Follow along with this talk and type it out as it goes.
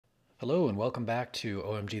Hello and welcome back to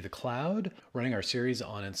OMG the Cloud, running our series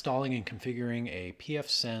on installing and configuring a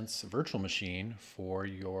pfSense virtual machine for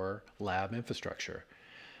your lab infrastructure.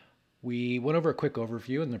 We went over a quick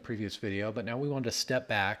overview in the previous video, but now we wanted to step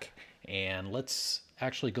back and let's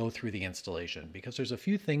actually go through the installation because there's a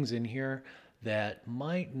few things in here that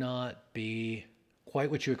might not be quite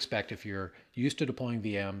what you expect if you're used to deploying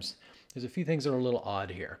VMs. There's a few things that are a little odd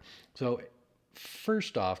here. So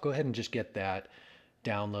first off, go ahead and just get that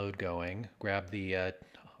download going. Grab the,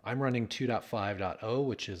 I'm running 2.5.0,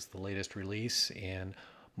 which is the latest release in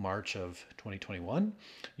March of 2021.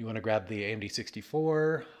 You want to grab the AMD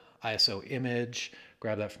 64 ISO image,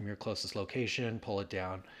 grab that from your closest location, pull it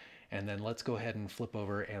down, and then let's go ahead and flip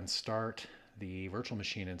over and start the virtual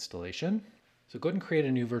machine installation. So go ahead and create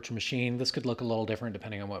a new virtual machine. This could look a little different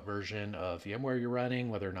depending on what version of VMware you're running,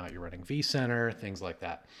 whether or not you're running vCenter, things like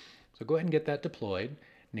that. So go ahead and get that deployed.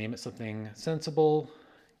 Name it something sensible,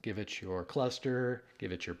 give it your cluster,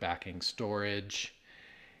 give it your backing storage,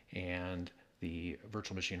 and the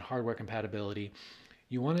virtual machine hardware compatibility.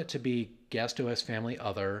 You want it to be Guest OS Family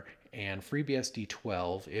Other and FreeBSD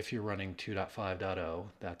 12 if you're running 2.5.0.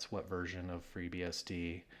 That's what version of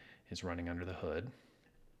FreeBSD is running under the hood.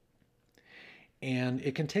 And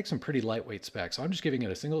it can take some pretty lightweight specs. So I'm just giving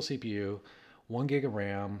it a single CPU, 1 gig of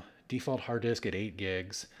RAM, default hard disk at 8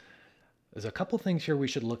 gigs. There's a couple things here we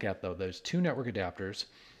should look at though. There's 2 network adapters.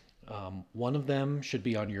 One of them should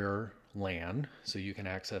be on your LAN so you can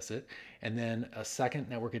access it. And then a second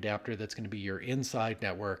network adapter that's going to be your inside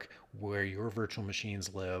network where your virtual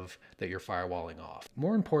machines live that you're firewalling off.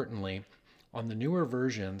 More importantly, on the newer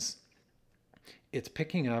versions, it's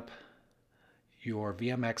picking up your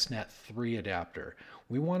VMXNet 3 adapter.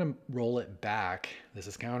 We want to roll it back. This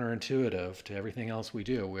is counterintuitive to everything else we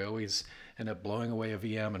do. We always end up blowing away a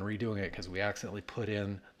VM and redoing it because we accidentally put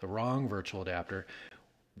in the wrong virtual adapter.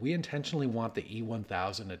 We intentionally want the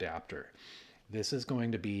E1000 adapter. This is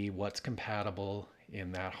going to be what's compatible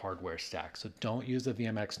in that hardware stack. So don't use the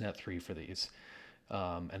VMXNet 3 for these.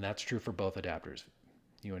 And that's true for both adapters.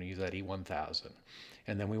 You want to use that E1000.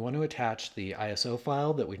 And then we want to attach the ISO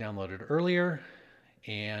file that we downloaded earlier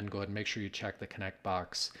and go ahead and make sure you check the connect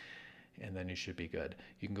box and then you should be good.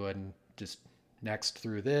 You can go ahead and just next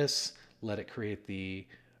through this, let it create the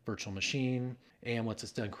virtual machine, and once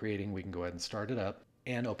it's done creating, we can go ahead and start it up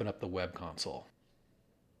and open up the web console.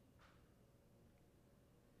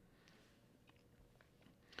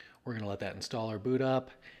 We're going to let that installer boot up,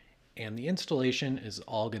 and the installation is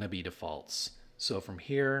all going to be defaults. So from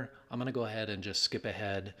here, I'm going to go ahead and just skip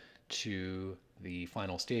ahead to the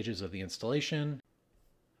final stages of the installation.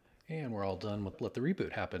 And we're all done with let the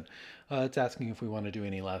reboot happen. It's asking if we want to do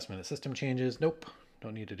any last minute system changes. Nope,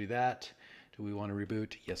 don't need to do that. Do we want to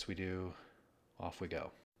reboot? Yes, we do. Off we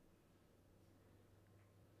go.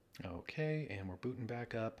 Okay, and we're booting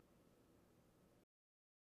back up.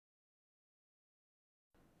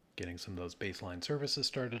 Getting some of those baseline services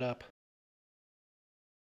started up.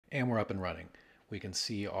 And we're up and running. We can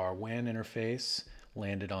see our WAN interface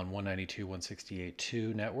landed on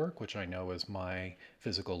 192.168.2 network, which I know is my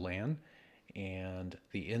physical LAN, and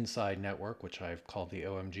the inside network, which I've called the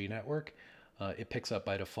OMG network, it picks up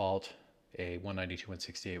by default a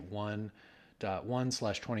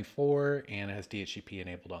 192.168.1.1/24 and it has DHCP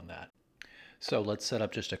enabled on that. So let's set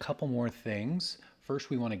up just a couple more things. First,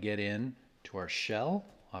 we want to get in to our shell,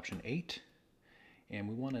 option 8. And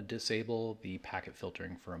we want to disable the packet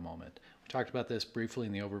filtering for a moment. We talked about this briefly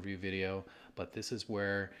in the overview video, but this is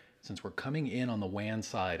where, since we're coming in on the WAN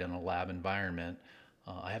side in a lab environment,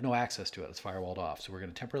 I have no access to it. It's firewalled off. So we're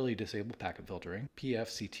going to temporarily disable packet filtering.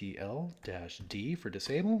 pfCTL-D for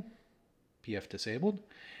disable, pf disabled.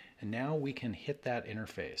 And now we can hit that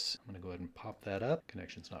interface. I'm going to go ahead and pop that up.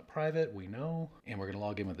 Connection's not private, we know. And we're going to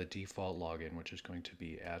log in with the default login, which is going to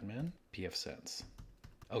be admin pfSense.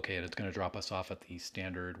 Okay, and it's going to drop us off at the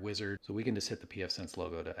standard wizard. So we can just hit the pfSense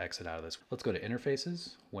logo to exit out of this. Let's go to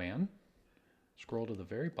Interfaces, WAN. Scroll to the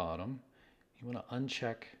very bottom. You want to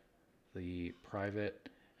uncheck the private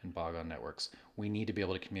and bog-on networks. We need to be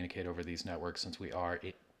able to communicate over these networks since we are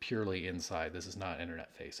purely inside. This is not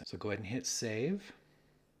internet facing. So go ahead and hit Save,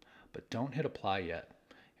 but don't hit Apply yet.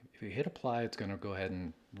 If you hit Apply, it's going to go ahead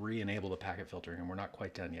and re-enable the packet filtering, and we're not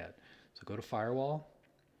quite done yet. So go to Firewall,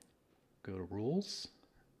 go to Rules,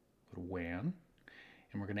 go to WAN,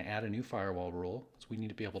 and we're going to add a new firewall rule. So we need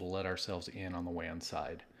to be able to let ourselves in on the WAN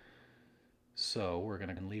side. So we're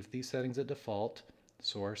going to leave these settings at default.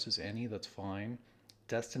 Source is any, that's fine.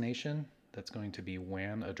 Destination, that's going to be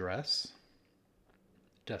WAN address.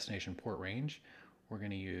 Destination port range, we're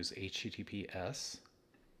going to use HTTPS.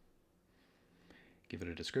 Give it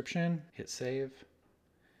a description, hit save,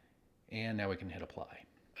 And now we can hit apply.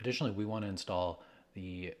 Additionally, we want to install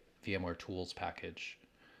the VMware Tools package.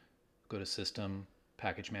 Go to System,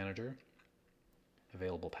 Package Manager,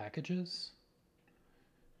 Available Packages,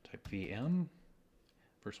 type VM.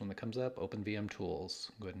 First one that comes up, Open VM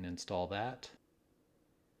Tools. Go ahead and install that.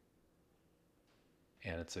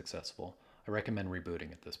 And it's successful. I recommend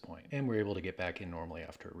rebooting at this point. And we're able to get back in normally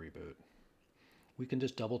after a reboot. We can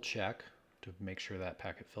just double check to make sure that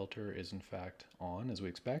packet filter is in fact on as we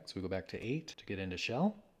expect. So we go back to 8 to get into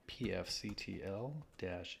shell, pfCTL-E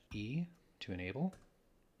to enable.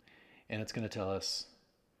 And it's going to tell us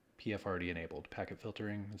PF already enabled. Packet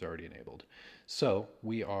filtering is already enabled. So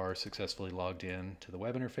we are successfully logged in to the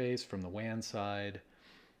web interface from the WAN side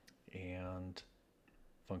and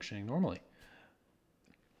functioning normally.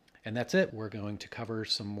 And that's it. We're going to cover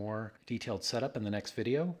some more detailed setup in the next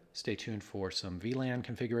video. Stay tuned for some VLAN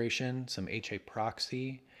configuration, some HA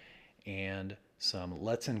proxy, and some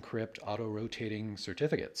Let's Encrypt auto-rotating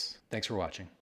certificates. Thanks for watching.